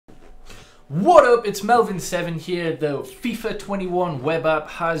What up, it's Melvin7 here. The FIFA 21 web app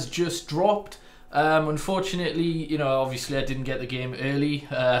has just dropped. Unfortunately, you know, obviously I didn't get the game early.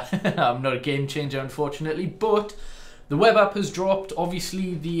 I'm not a game changer, unfortunately, but the web app has dropped.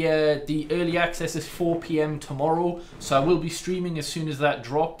 Obviously, the early access is 4 PM tomorrow, so I will be streaming as soon as that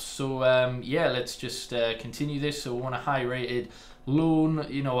drops. So yeah, let's just continue this. So we want a high-rated loan.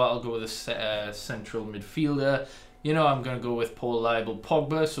 You know, I'll go with a central midfielder. You know, I'm going to go with Paul Libel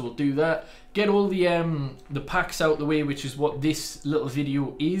Pogba, so we'll do that. Get all the packs out the way, which is what this little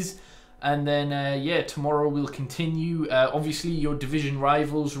video is. And then, yeah, tomorrow we'll continue. Obviously, your division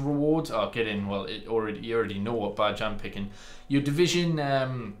rivals rewards. Oh, get in. Well, you already know what badge I'm picking. Your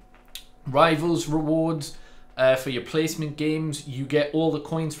division rivals rewards for your placement games. You get all the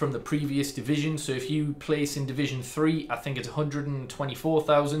coins from the previous division. So if you place in Division 3, I think it's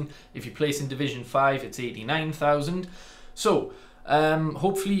 124,000. If you place in Division 5, it's 89,000. So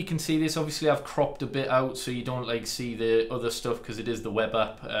hopefully you can see this. Obviously I've cropped a bit out so you don't like see the other stuff, because it is the web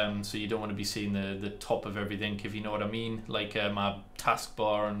app, so you don't want to be seeing the top of everything, if you know what I mean, like my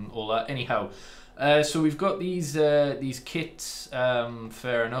taskbar and all that. Anyhow, so we've got these kits.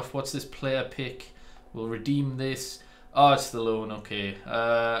 Fair enough. What's this player pick? We'll redeem this. Oh, it's the loan. Okay.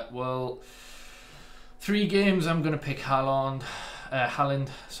 Well, 3 games. I'm gonna pick Haaland.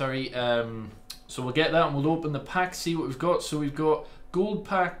 Sorry. So we'll get that and we'll open the packs, see what we've got. So we've got gold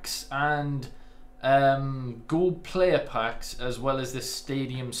packs and gold player packs, as well as the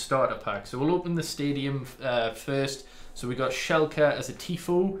stadium starter pack. So we'll open the stadium first. So we got Schalke as a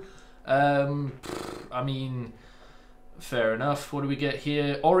Tifo. I mean, fair enough. What do we get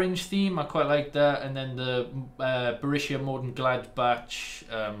here? Orange theme, I quite like that. And then the Borussia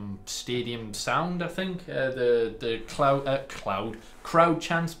Mönchengladbach stadium sound, I think. The crowd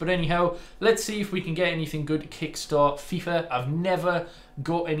chants. But anyhow, let's see if we can get anything good to kickstart FIFA. I've never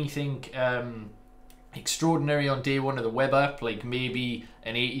got anything extraordinary on day one of the web app, like maybe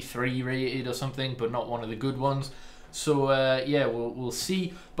an 83 rated or something, but not one of the good ones. So yeah, we'll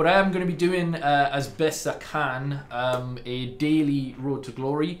see. But I am going to be doing as best I can a daily Road to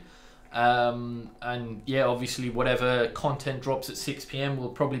Glory, and yeah, obviously whatever content drops at 6 PM will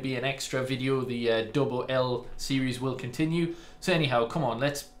probably be an extra video. The double L series will continue. So anyhow, come on,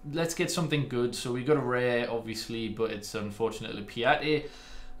 let's get something good. So we got a rare, obviously, but it's unfortunately Piatti.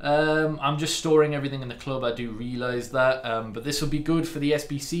 I'm just storing everything in the club, I do realise that, but this will be good for the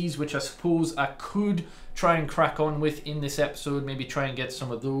SBCs, which I suppose I could try and crack on with in this episode, maybe try and get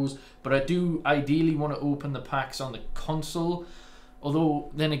some of those, but I do ideally want to open the packs on the console, although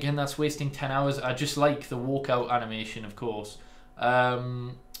then again that's wasting 10 hours. I just like the walkout animation, of course.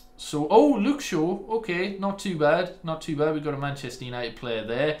 So, oh, Luke Shaw, okay, not too bad, not too bad. We've got a Manchester United player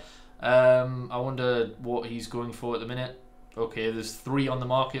there. I wonder what he's going for at the minute. Okay, there's 3 on the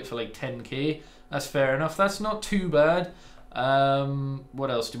market for like 10k. That's fair enough. That's not too bad. What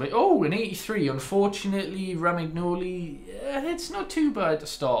else do we? Oh, an 83. Unfortunately, Ramignoli. It's not too bad to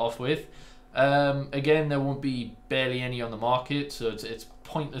start off with. Again, there won't be barely any on the market, so it's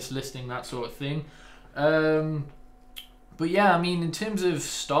pointless listing that sort of thing. But yeah, I mean, in terms of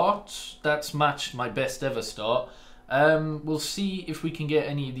starts, that's matched my best ever start. We'll see if we can get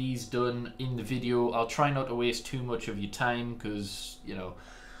any of these done in the video. I'll try not to waste too much of your time, because, you know,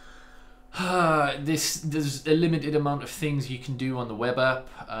 there's a limited amount of things you can do on the web app.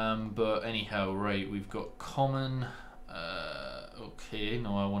 But anyhow, right, we've got common. Okay,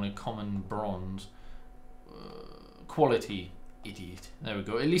 no, I want a common bronze. Quality, idiot. There we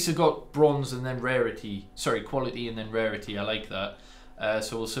go. At least I got bronze and then rarity. Sorry, quality and then rarity. I like that.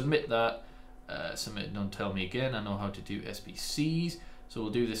 So we'll submit that. Submit, don't tell me again. I know how to do SBCs. So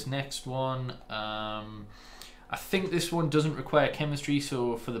we'll do this next one. I think this one doesn't require chemistry,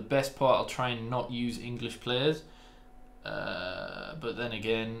 so for the best part I'll try and not use English players. But then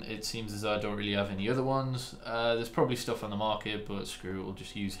again, it seems as though I don't really have any other ones. There's probably stuff on the market, but screw it, we'll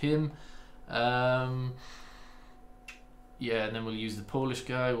just use him. Yeah, and then we'll use the Polish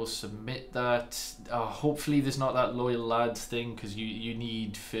guy. We'll submit that. Hopefully there's not that loyal lads thing, because you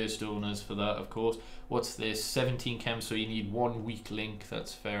need first owners for that, of course. What's this? 17 chem, so you need 1 weak link.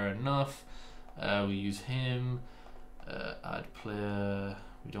 That's fair enough. We'll use him. Add player.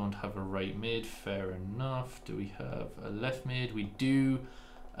 We don't have a right mid. Fair enough. Do we have a left mid? We do.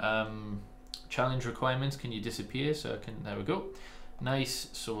 Challenge requirements. Can you disappear? So I can. There we go. Nice.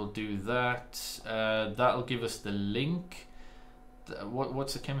 So we'll do that. That'll give us the link.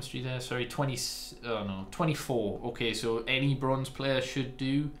 What's the chemistry there? Sorry, 20. Oh no, 24. Okay, so any bronze player should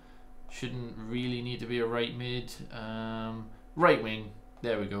do. Shouldn't really need to be a right mid. Right wing.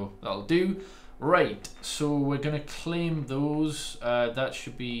 There we go. That'll do. Right, so we're going to claim those. That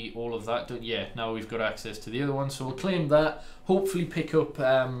should be all of that done. Yeah, now we've got access to the other one, so we'll claim that. Hopefully pick up,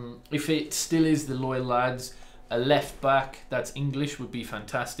 if it still is the loyal lads, a left back that's English would be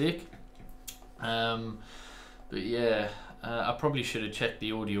fantastic. But yeah, I probably should have checked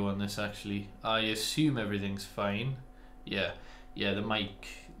the audio on this actually. I assume everything's fine. Yeah, the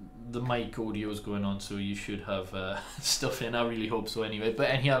mic audio is going on, so you should have stuff in. I really hope so anyway. But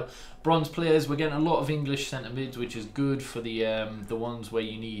anyhow, bronze players, we're getting a lot of English centre mids, which is good for the ones where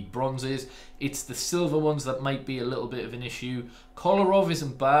you need bronzes. It's the silver ones that might be a little bit of an issue. Kolarov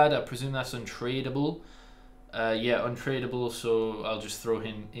isn't bad. I presume that's untradeable. Yeah, untradeable, so I'll just throw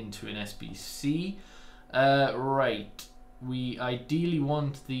him into an SBC. Right, we ideally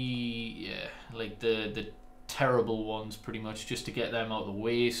want the terrible ones pretty much, just to get them out of the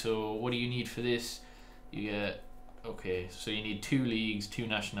way. So what do you need for this? You get, okay, so you need 2 leagues, 2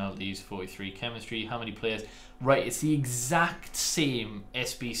 nationalities, 43 chemistry. How many players? Right, it's the exact same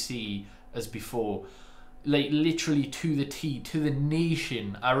SBC as before, like literally to the T, to the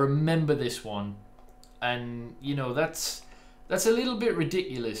nation. I remember this one, and you know, that's a little bit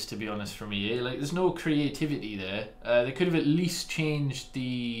ridiculous, to be honest, for me. Like, there's no creativity there. They could have at least changed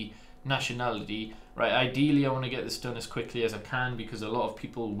the nationality. Right, ideally I want to get this done as quickly as I can, because a lot of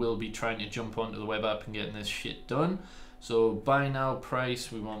people will be trying to jump onto the web app and getting this shit done. So buy now price,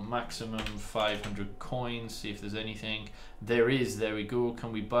 we want maximum 500 coins, see if there's anything. There is, there we go.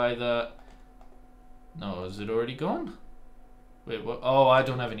 Can we buy that? No, is it already gone? Wait, what? Oh, I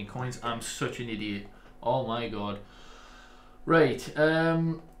don't have any coins. I'm such an idiot. Oh my god. Right,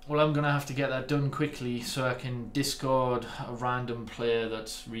 well, I'm going to have to get that done quickly so I can discard a random player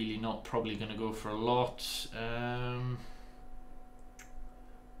that's really not probably going to go for a lot.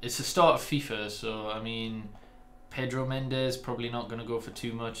 It's the start of FIFA, so I mean, Pedro Mendes probably not going to go for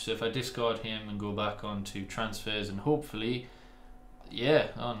too much. So if I discard him and go back onto transfers, and hopefully, yeah,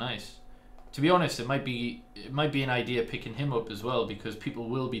 oh nice. To be honest, it might be an idea picking him up as well, because people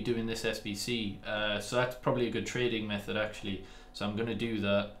will be doing this SBC. So that's probably a good trading method actually. So I'm going to do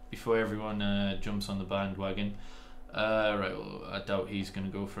that before everyone jumps on the bandwagon. Right, well, I doubt he's going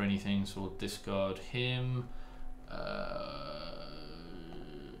to go for anything, so we'll discard him.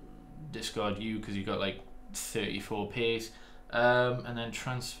 Discard you because you got like 34 pace. And then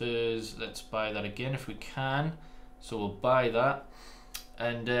transfers, let's buy that again if we can. So we'll buy that.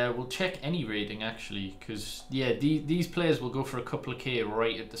 And we'll check any rating actually, because yeah, these players will go for a couple of K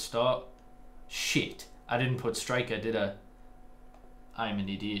right at the start. Shit, I didn't put striker, did I? I'm an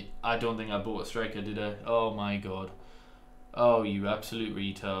idiot. I don't think I bought a striker, did I? Oh my god. Oh, you absolute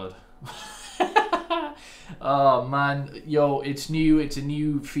retard. Oh man, yo, it's new. It's a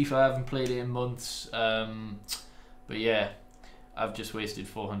new FIFA. I haven't played it in months. But yeah, I've just wasted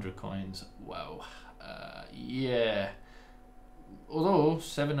 400 coins. Wow. Yeah. Although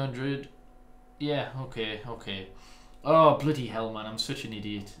 700. Yeah. Okay. Oh bloody hell, man! I'm such an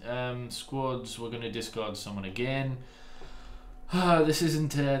idiot. Squads. We're gonna discard someone again. This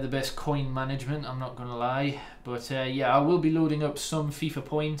isn't the best coin management, I'm not gonna lie, but yeah, I will be loading up some FIFA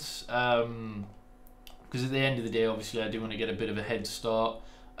points, because at the end of the day, obviously I do want to get a bit of a head start.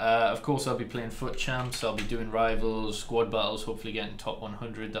 Of course I'll be playing foot champs, I'll be doing rivals, squad battles, hopefully getting top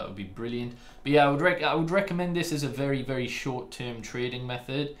 100, that would be brilliant. But yeah, I would recommend this as a very, very short term trading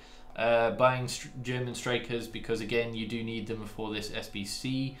method, buying German strikers, because again, you do need them for this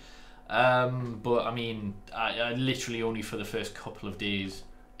SBC. But I mean, I literally only for the first couple of days,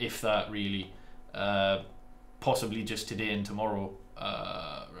 if that really, possibly just today and tomorrow.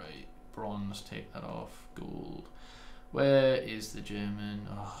 Right, bronze, take that off, gold. Where is the German?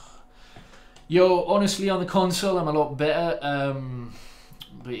 Oh. Yo, honestly, on the console, I'm a lot better.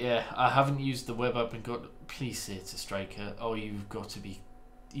 But yeah, I haven't used the web app and got. Please say it's a striker. Oh, you've got to be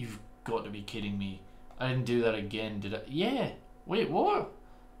kidding me. I didn't do that again, did I? Yeah. Wait, what?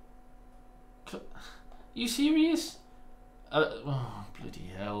 You serious? Oh,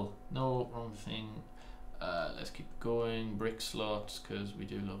 bloody hell. No, wrong thing. Let's keep going. Brick slots, because we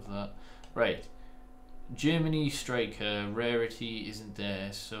do love that. Right. Germany striker. Rarity isn't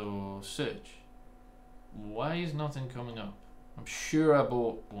there, so search. Why is nothing coming up? I'm sure I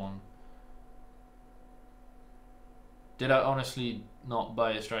bought one. Did I honestly not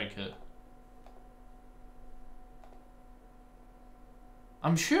buy a striker?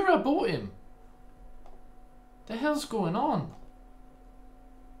 I'm sure I bought him. The hell's going on?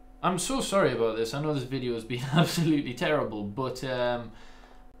 I'm so sorry about this. I know this video has been absolutely terrible, but I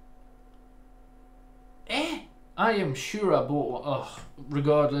am sure I bought one. Ugh,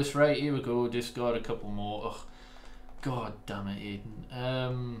 regardless, right, here we go. Discard a couple more. Ugh, god damn it,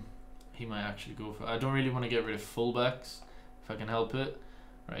 Aiden. he might actually go for. I don't really want to get rid of fullbacks if I can help it.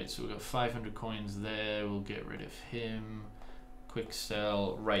 Right, so we've got 500 coins there. We'll get rid of him. Quick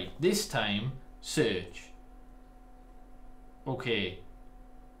sell. Right, this time search. Okay,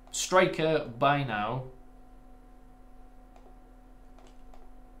 striker buy now.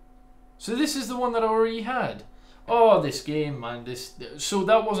 So this is the one that I already had. Oh, this game, man. So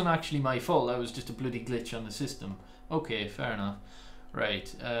that wasn't actually my fault. That was just a bloody glitch on the system. Okay, fair enough.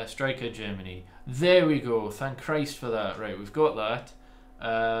 Right, striker Germany. There we go. Thank Christ for that. Right, we've got that.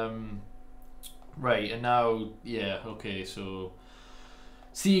 Right, and now, yeah, okay, so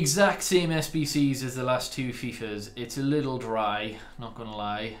it's the exact same SBCs as the last two FIFAs. It's a little dry, not gonna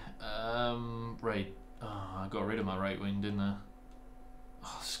lie. Right, oh, I got rid of my right wing, didn't I?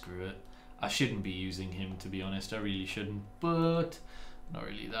 Oh, screw it. I shouldn't be using him, to be honest. I really shouldn't, but not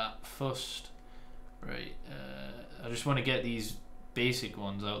really that fussed. Right, I just want to get these basic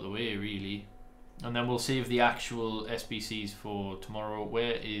ones out of the way, really. And then we'll save the actual SBCs for tomorrow.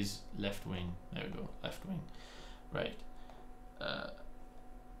 Where is left wing? There we go, left wing. Right.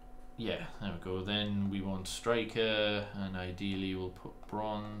 Yeah, there we go. Then we want striker, and ideally we'll put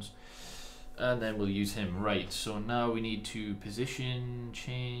bronze. And then we'll use him. Right, so now we need to position,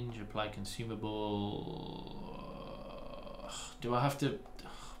 change, apply consumable. Do I have to...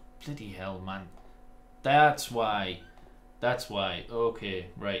 bloody hell, man. That's why. That's why. Okay,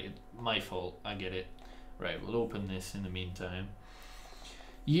 right. My fault. I get it. Right, we'll open this in the meantime.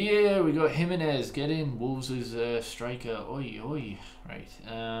 Yeah, we got Jimenez. Get in. Wolves' striker. Oi, oi. Right.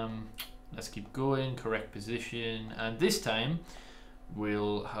 Let's keep going. Correct position. And this time...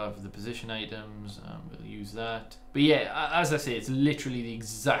 we'll have the position items and we'll use that. But yeah, as I say, it's literally the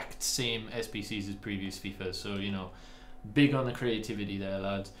exact same SBCs as previous FIFA, so you know, big on the creativity there,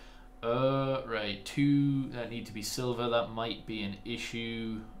 lads. Right, 2 that need to be silver. That might be an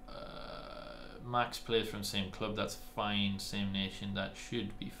issue. Max players from same club, that's fine. Same nation, that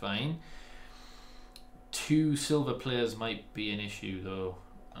should be fine. 2 silver players might be an issue though.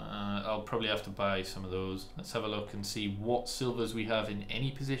 I'll probably have to buy some of those. Let's have a look and see what silvers we have in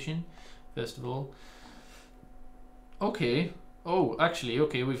any position, first of all. Okay. Oh, actually,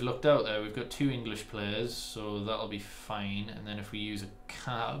 okay, we've looked out there. We've got 2 English players, so that'll be fine. And then if we use a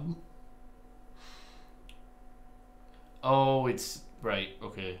cab... oh, it's... right,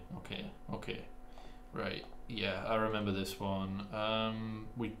 okay, okay, okay. Right, yeah, I remember this one.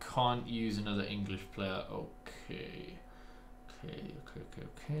 We can't use another English player. Okay.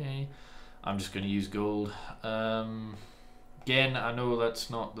 Okay. I'm just going to use gold. Again, I know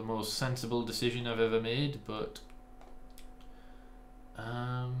that's not the most sensible decision I've ever made, but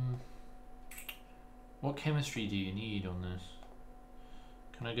what chemistry do you need on this?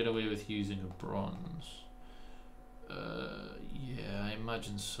 Can I get away with using a bronze? Yeah, I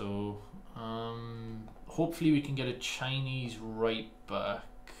imagine so. Hopefully we can get a Chinese right back.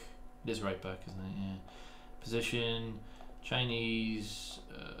 It is right back, isn't it? Yeah. Position. Chinese,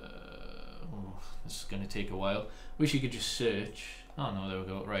 oh, this is going to take a while. Wish you could just search. Oh no, there we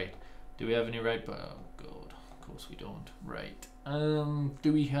go. Right. Do we have any right back? Oh god, of course we don't. Right.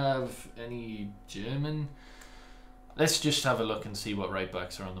 Do we have any German? Let's just have a look and see what right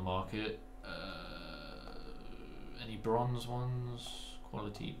backs are on the market. Any bronze ones?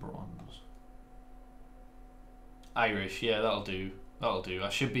 Quality bronze. Irish, yeah, that'll do. That'll do. I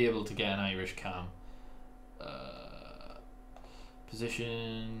should be able to get an Irish cam.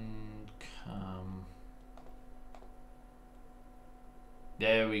 Position cam.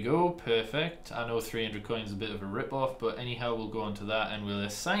 There we go, perfect. I know 300 coins is a bit of a rip-off, but anyhow we'll go on to that and we'll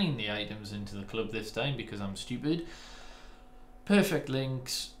assign the items into the club this time because I'm stupid. Perfect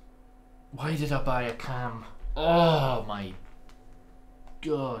links. Why did I buy a cam? Oh my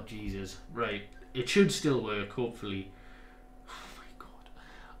god, Jesus. Right, it should still work, hopefully. Oh my god.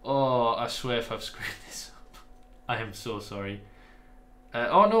 Oh, I swear if I've screwed this up. I am so sorry.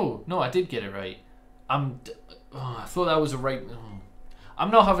 Oh no, I did get it right. I thought that was a right... oh.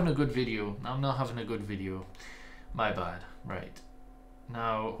 I'm not having a good video. My bad. Right.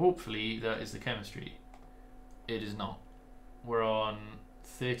 Now, hopefully that is the chemistry. It is not. We're on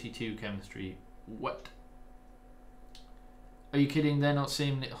 32 chemistry. What? Are you kidding? They're not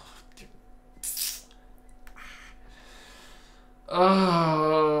saying...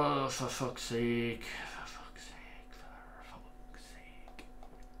 oh, for fuck's sake.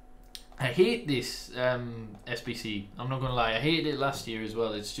 I hate this SBC. I'm not gonna lie, I hated it last year as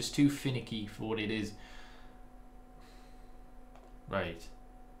well. It's just too finicky for what it is. Right.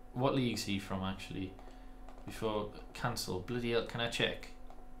 What league is he from actually? Before cancel. Bloody hell, can I check?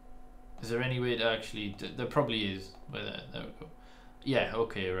 Is there any way to actually... there probably is. There we go. Yeah,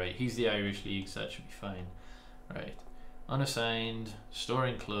 okay, right. He's the Irish League, so that should be fine. Right. Unassigned,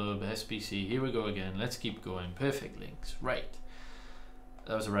 storing club, SBC. Here we go again. Let's keep going. Perfect links. Right.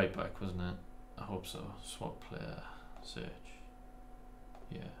 That was a right back, wasn't it? I hope so. Swap player. Search.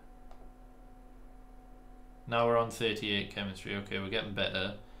 Yeah. Now we're on 38 chemistry. Okay, we're getting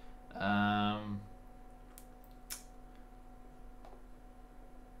better.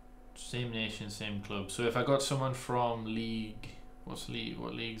 Same nation, same club. So if I got someone from league, what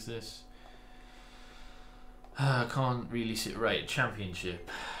league's this? I can't really see. Right, championship.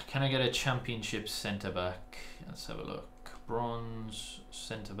 Can I get a championship centre back? Let's have a look. Bronze,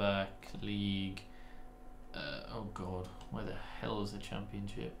 centre back, league. Oh god, where the hell is the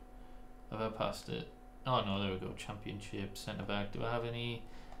championship? Have I passed it? Oh no, there we go. Championship, centre back. Do I have any?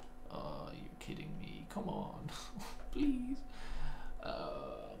 Oh, you're kidding me. Come on, please.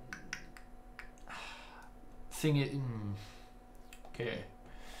 Okay,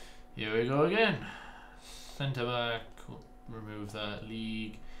 here we go again. Centre back, remove that.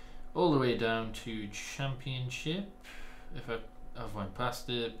 League, all the way down to championship. If I've went past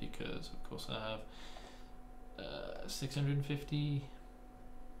it, because of course I have. 650.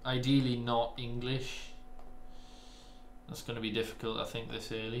 Ideally not English. That's going to be difficult, I think,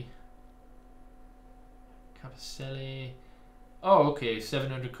 this early. Capicelli. Oh, okay,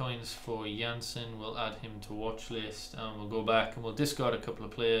 700 coins for Janssen. We'll add him to watch list, and we'll go back and we'll discard a couple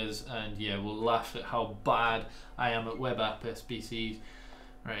of players, and yeah, we'll laugh at how bad I am at web app SBCs.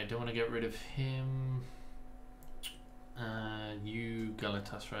 Right, I don't want to get rid of him. You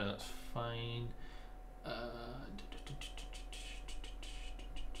Galatasaray, that's fine.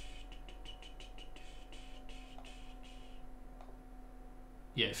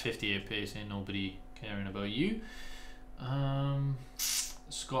 Yeah, 58 pacing, nobody caring about you.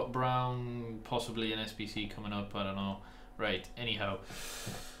 Scott Brown, possibly an SBC coming up, I don't know. Right, anyhow.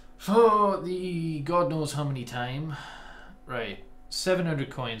 For the God knows how many time. Right, 700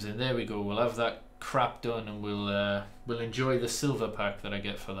 coins in, there we go. We'll have that crap done, and we'll enjoy the silver pack that I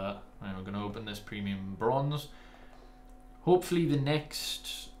get for that. Right, we're going to open this premium bronze. Hopefully the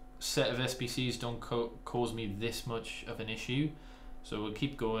next set of SBCs don't cause me this much of an issue. So we'll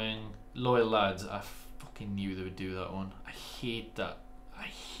keep going. Loyal lads, I fucking knew they would do that one. I hate that. I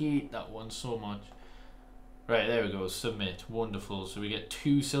hate that one so much. Right, there we go. Submit. Wonderful. So we get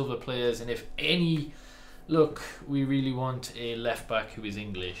 2 silver players, and if any, look, we really want a left back who is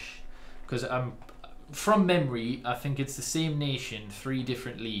English, because I'm from memory, I think it's the same nation, 3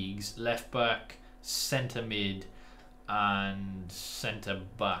 different leagues: left back, centre mid, and centre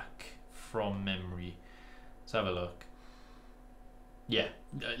back, from memory. Let's have a look. Yeah,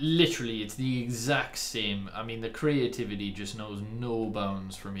 literally, it's the exact same. I mean, the creativity just knows no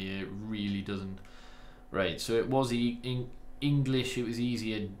bounds for me. It really doesn't. Right, so it was English. It was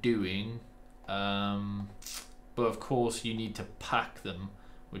easier doing, but of course you need to pack them,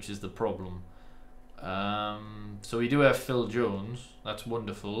 which is the problem. So we do have Phil Jones. That's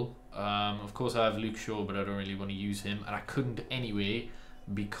wonderful. Of course I have Luke Shaw, but I don't really want to use him, and I couldn't anyway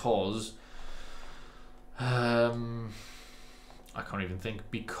because I can't even think,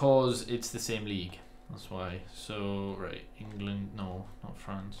 because it's the same league. That's why. So right, England, no, not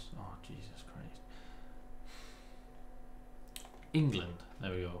France. Oh Jesus Christ. England.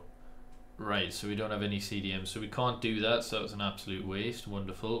 There we go. Right, so we don't have any CDMs, so we can't do that, so that was an absolute waste.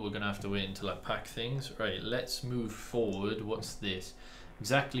 Wonderful. We're going to have to wait until I pack things. Right, let's move forward. What's this?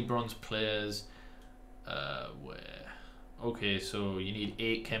 Exactly bronze players. Where? Okay, so you need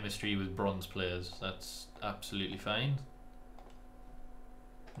 8 chemistry with bronze players. That's absolutely fine.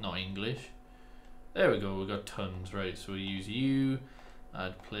 Not English. There we go, we got tons. Right, so we use you.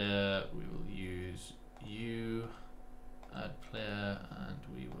 Add player. We will use you. Add player, and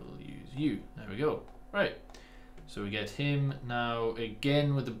we will use you. There we go. Right, so we get him now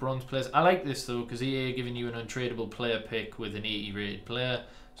again with the bronze players. I like this though, because EA are giving you an untradeable player pick with an 80 rated player,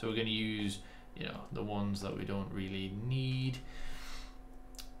 so we're going to use, you know, the ones that we don't really need.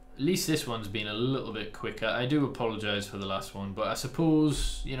 At least this one's been a little bit quicker. I do apologize for the last one, but I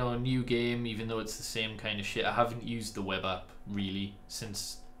suppose, you know, a new game, even though it's the same kind of shit. I haven't used the web app really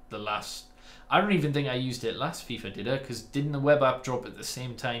since the last. I don't even think I used it last FIFA, did I? Because didn't the web app drop at the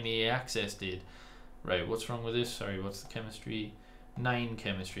same time EA Access did? Right, what's wrong with this? Sorry, what's the chemistry? 9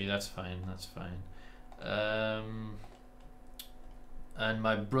 chemistry, that's fine, that's fine. And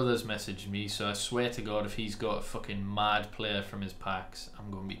my brother's messaged me, so I swear to God, if he's got a fucking mad player from his packs, I'm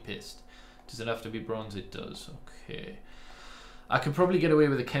going to be pissed. Does it have to be bronze? It does. Okay. I could probably get away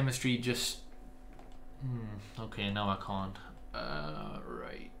with the chemistry just... okay, now I can't.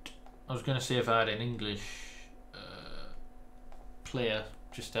 Right. I was going to say if I had an English player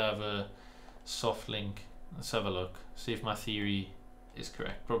just to have a soft link. Let's have a look. See if my theory is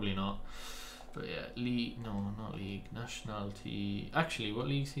correct. Probably not. But yeah, league. No, not league. Nationality. Actually, what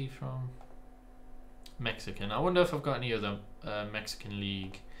league is he from? Mexican. I wonder if I've got any other Mexican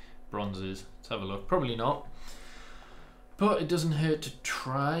league bronzes. Let's have a look. Probably not. But it doesn't hurt to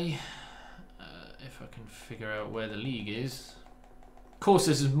try. If I can figure out where the league is. Of course,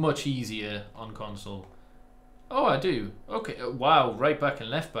 this is much easier on console. Oh, I do. Okay. Wow, right back and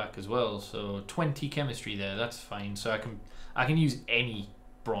left back as well. So 20 chemistry there. That's fine. So I can use any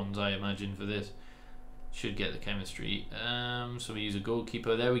bronze, I imagine, for this. Should get the chemistry. So we use a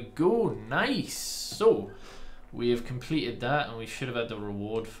goalkeeper. There we go. Nice. So we have completed that, and we should have had the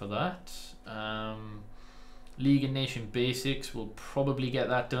reward for that. League and Nation Basics, we'll probably get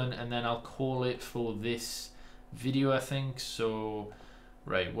that done, and then I'll call it for this video, I think. So,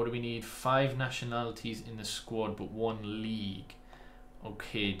 right, what do we need? 5 nationalities in the squad, but 1 league.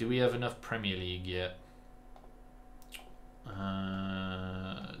 Okay, do we have enough Premier League yet?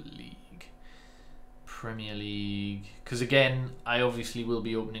 League. Premier League. Because again, I obviously will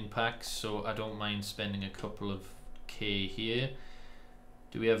be opening packs, so I don't mind spending a couple of K here.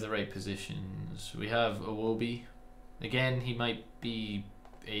 Do we have the right positions? We have Iwobi. Again, he might be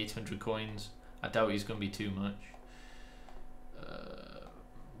 800 coins. I doubt he's going to be too much.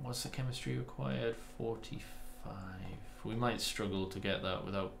 What's the chemistry required? 45. We might struggle to get that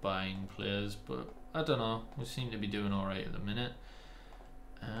without buying players, but I don't know. We seem to be doing alright at the minute.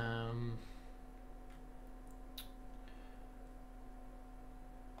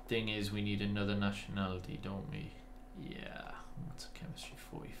 Thing is, we need another nationality, don't we? Yeah. What's a chemistry?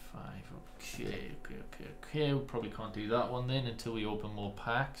 45. Okay. We probably can't do that one then until we open more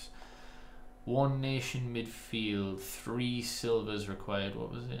packs. 1 nation midfield. 3 silvers required.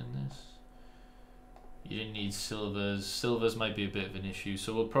 What was it in this? You didn't need silvers. Silvers might be a bit of an issue,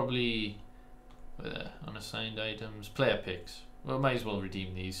 so we'll probably unassigned items, player picks. Well, might as well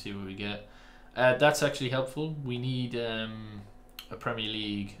redeem these, see what we get. That's actually helpful. We need a Premier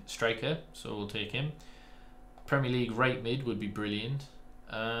League striker, so we'll take him. Premier League right mid would be brilliant.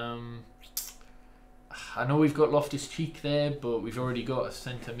 I know we've got Loftus-Cheek there, but we've already got a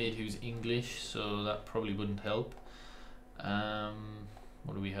centre mid who's English, so that probably wouldn't help.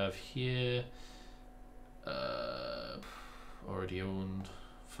 What do we have here? Already owned.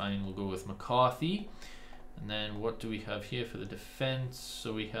 Fine, we'll go with McCarthy. And then what do we have here for the defence?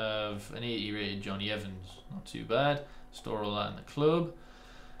 So we have an 80 rated Johnny Evans. Not too bad. Store all that in the club.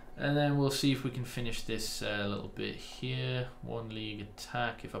 And then we'll see if we can finish this a little bit here. 1 league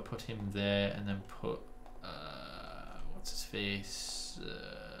attack. If I put him there and then put what's his face?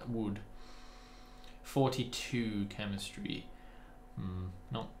 Wood. 42 chemistry.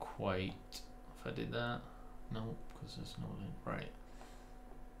 Not quite. If I did that, no, because there's no link. Right.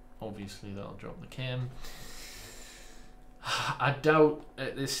 Obviously that'll drop the chem. I doubt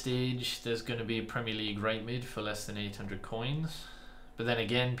at this stage there's going to be a Premier League right mid for less than 800 coins. But then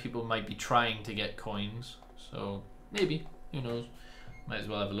again, people might be trying to get coins, so maybe, who knows. Might as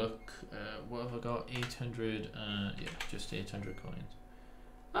well have a look. What have I got? 800, yeah, just 800 coins.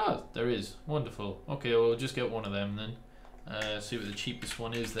 Ah, there is. Wonderful. Okay, well, we'll just get one of them then. See what the cheapest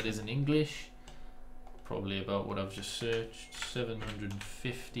one is that isn't English. Probably about what I've just searched.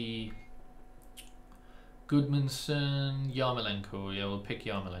 750. Goodmanson, Yarmolenko. Yeah, we'll pick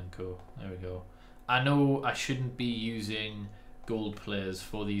Yarmolenko. There we go. I know I shouldn't be using gold players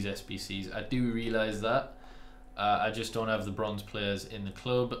for these SBCs. I do realise that. I just don't have the bronze players in the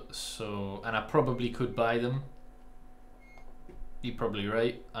club, so, and I probably could buy them. You're probably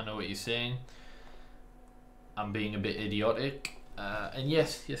right. I know what you're saying. I'm being a bit idiotic, and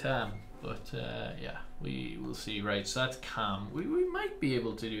yes, I am. But yeah, we will see. Right, so that's Cam. We might be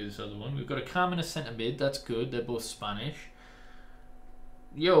able to do this other one. We've got a Cam and a centre mid. That's good. They're both Spanish.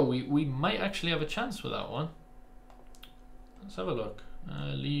 Yo, we might actually have a chance with that one. Let's have a look.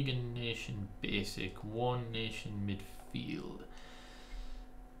 League and Nation Basic. 1 nation midfield.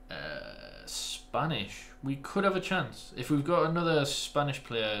 Spanish. We could have a chance. If we've got another Spanish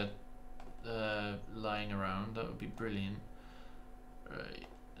player lying around, that would be brilliant. Right.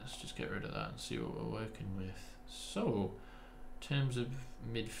 Let's just get rid of that and see what we're working with. So, in terms of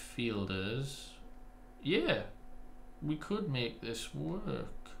midfielders, yeah, we could make this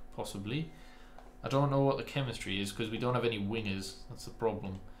work, possibly. I don't know what the chemistry is because we don't have any wingers. That's the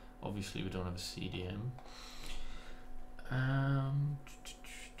problem. Obviously, we don't have a CDM.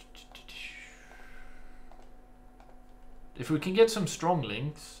 If we can get some strong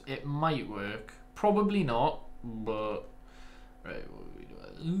links, it might work. Probably not, but right. What do we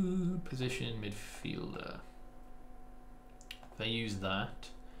do? Position midfielder. If I use that,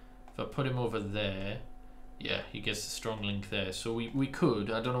 if I put him over there, yeah, he gets the strong link there. So we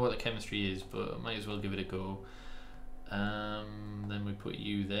could, I don't know what the chemistry is, but I might as well give it a go. Then we put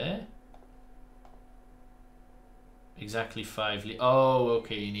you there. Exactly 5 leagues. Oh,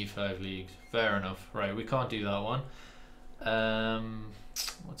 okay, you need 5 leagues. Fair enough. Right, we can't do that one.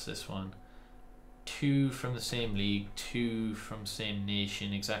 What's this one? 2 from the same league, 2 from same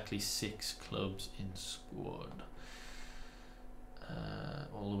nation, exactly 6 clubs in squad.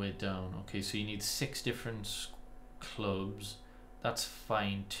 All the way down. Okay, so you need 6 different clubs. That's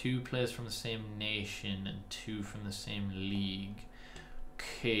fine. 2 players from the same nation and 2 from the same league.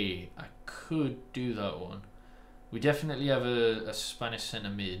 Okay, I could do that one. We definitely have a Spanish centre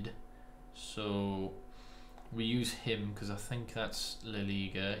mid, so we use him because I think that's La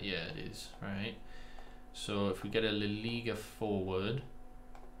Liga. Yeah, it is, right? So if we get a La Liga forward,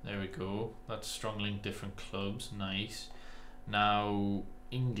 there we go. That's strong link, different clubs. Nice. Now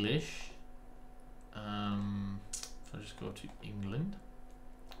English. If I just go to England,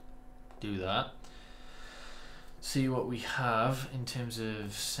 do that. See what we have in terms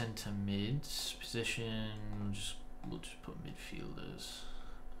of centre mids position. We'll just put midfielders.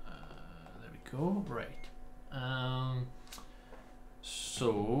 There we go. Right.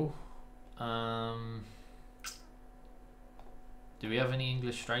 Do we have any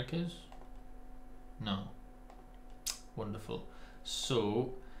English strikers? No. Wonderful.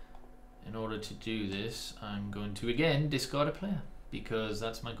 So, in order to do this, I'm going to again discard a player because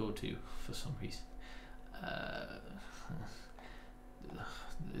that's my go-to for some reason.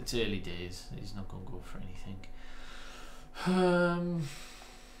 It's early days. He's not going to go for anything.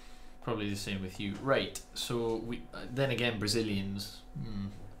 Probably the same with you. Right. So we then again Brazilians.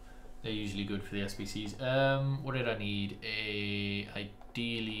 They're usually good for the SBCs. What did I need?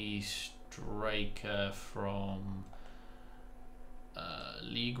 Ideally striker from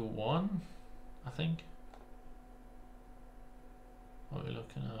League 1, I think. What are we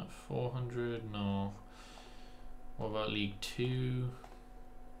looking at? 400? No. What about League 2?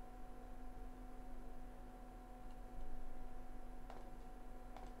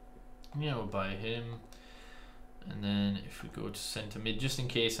 Yeah, we'll buy him. And then if we go to centre mid, just in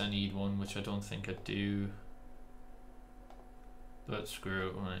case I need one, which I don't think I do. But screw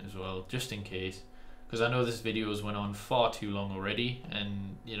it, might as well, just in case. Because I know this video has went on far too long already.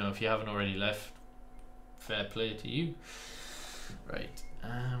 And, you know, if you haven't already left, fair play to you. Right.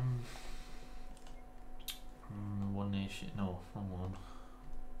 One nation. No, wrong one.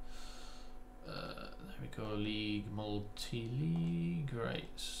 There we go. League, multi-league. Right.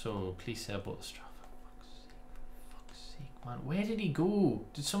 So please say I bought the Strava. Fuck's sake, man. Where did he go?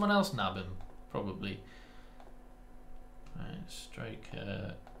 Did someone else nab him? Probably. Right.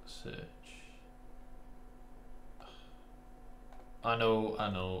 Striker. Search. I know.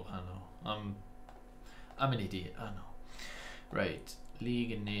 I'm an idiot. I know. Right.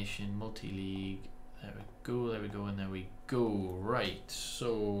 League and nation, multi-league. There we go, and there we go. Right,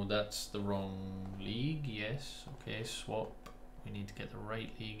 so that's the wrong league, yes. Okay, swap. We need to get the right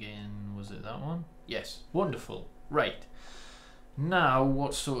league in. Was it that one? Yes, wonderful. Right. Now,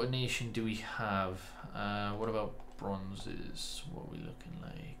 what sort of nation do we have? What about bronzes? What are we looking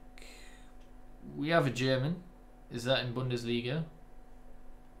like? We have a German. Is that in Bundesliga?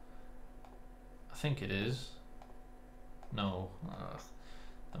 I think it is. No.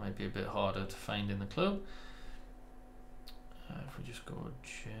 That might be a bit harder to find in the club. If we just go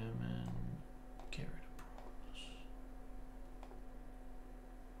German, get rid of bronze.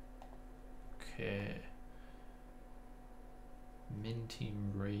 Okay. Min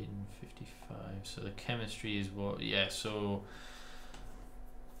team rating 55. So the chemistry is what? Yeah, so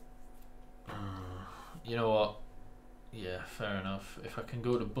you know what? Yeah, fair enough. If I can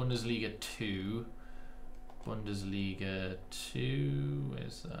go to Bundesliga 2. Bundesliga 2,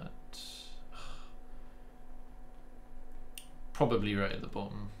 where's that? Probably right at the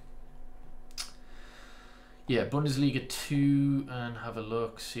bottom. Yeah, Bundesliga 2 and have a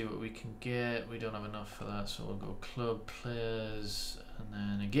look, see what we can get. We don't have enough for that, so we'll go club players. And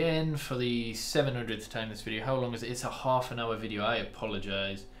then again, for the 700th time this video, how long is it? It's a half-an-hour video, I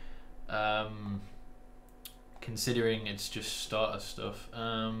apologise. Considering it's just starter stuff.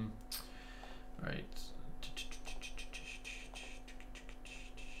 Right.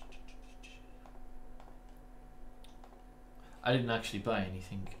 I didn't actually buy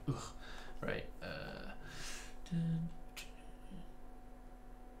anything. Ugh. Right.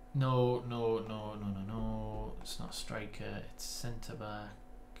 No. It's not striker. It's centre back.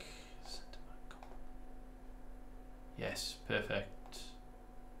 Yes, perfect.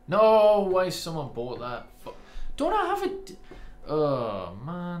 No, why someone bought that? Don't I have it? Oh,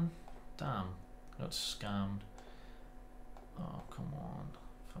 man. Damn. Got scammed. Oh, come on.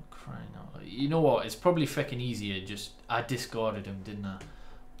 For crying out loud. You know what? It's probably fucking easier. Just, I discarded him, didn't I?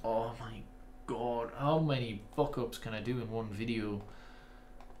 Oh, my God. How many fuck-ups can I do in one video?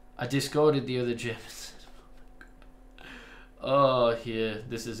 I discarded the other gems. Oh, here.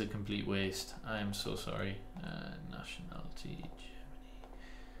 This is a complete waste. I am so sorry. Nationality, Germany.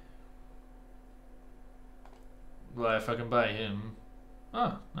 Well, if I can buy him.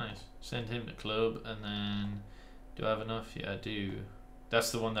 Oh, nice. Send him to club, and then do I have enough? Yeah, I do.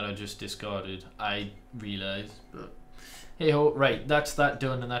 That's the one that I just discarded. I realised, but hey ho. Right, that's that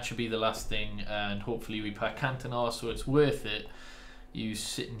done, and that should be the last thing. And hopefully we pack Cantona, so it's worth it. You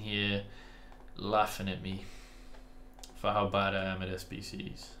sitting here laughing at me for how bad I am at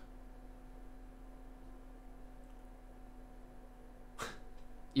SBCs.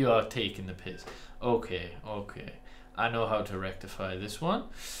 You are taking the piss. Okay, okay. I know how to rectify this one.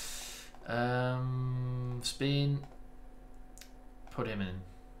 Spain. Put him in.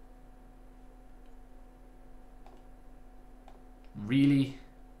 Really?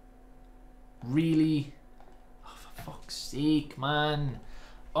 Really? Oh, for fuck's sake, man.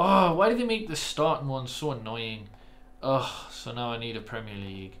 Oh, why did they make the starting one so annoying? Oh, so now I need a Premier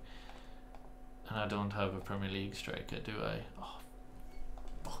League. And I don't have a Premier League striker, do I? Oh,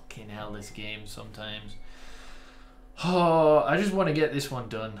 fucking hell, this game sometimes. Oh, I just want to get this one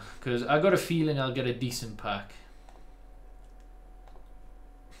done, because I got a feeling I'll get a decent pack.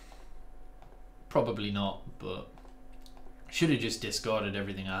 Probably not, but should have just discarded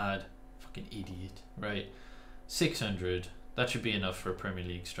everything I had. Fucking idiot. Right, 600. That should be enough for a Premier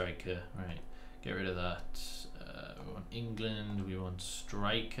League striker. Right, get rid of that. We want England, we want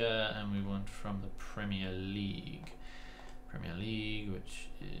striker, and we want from the Premier League. Premier League, which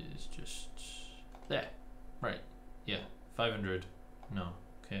is just there. Right. Yeah, 500, no,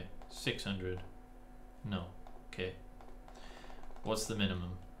 okay, 600, no, okay. What's the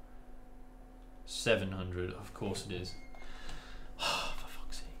minimum? 700, of course it is. Oh, for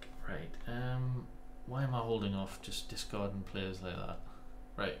fuck's sake. Right, why am I holding off just discarding players like that?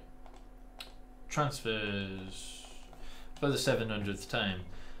 Right, transfers for the 700th time.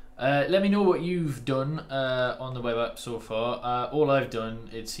 Let me know what you've done on the web app so far. All I've done,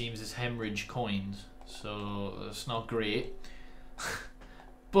 it seems, is hemorrhage coins. So it's not great.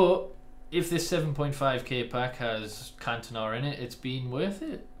 But if this 7.5k pack has Cantona in it, it's been worth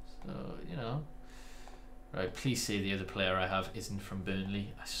it. So, you know. Right, please say the other player I have isn't from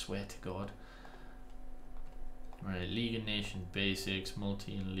Burnley. I swear to God. Right, League and Nation Basics,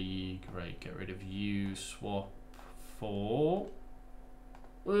 Multi and League. Right, get rid of you. Swap for...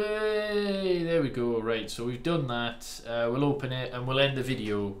 Hey, there we go. Right, so we've done that. We'll open it and we'll end the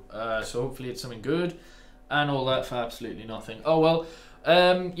video. So hopefully it's something good, and all that for absolutely nothing. Oh well.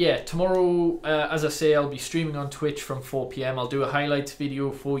 Yeah, tomorrow, as I say, I'll be streaming on Twitch from 4 PM. I'll do a highlights video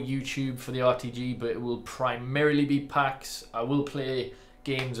for YouTube for the RTG, but it will primarily be packs. I will play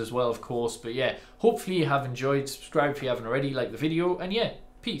games as well, of course. But yeah, hopefully you have enjoyed. Subscribe if you haven't already. Like the video, and yeah,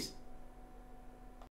 peace.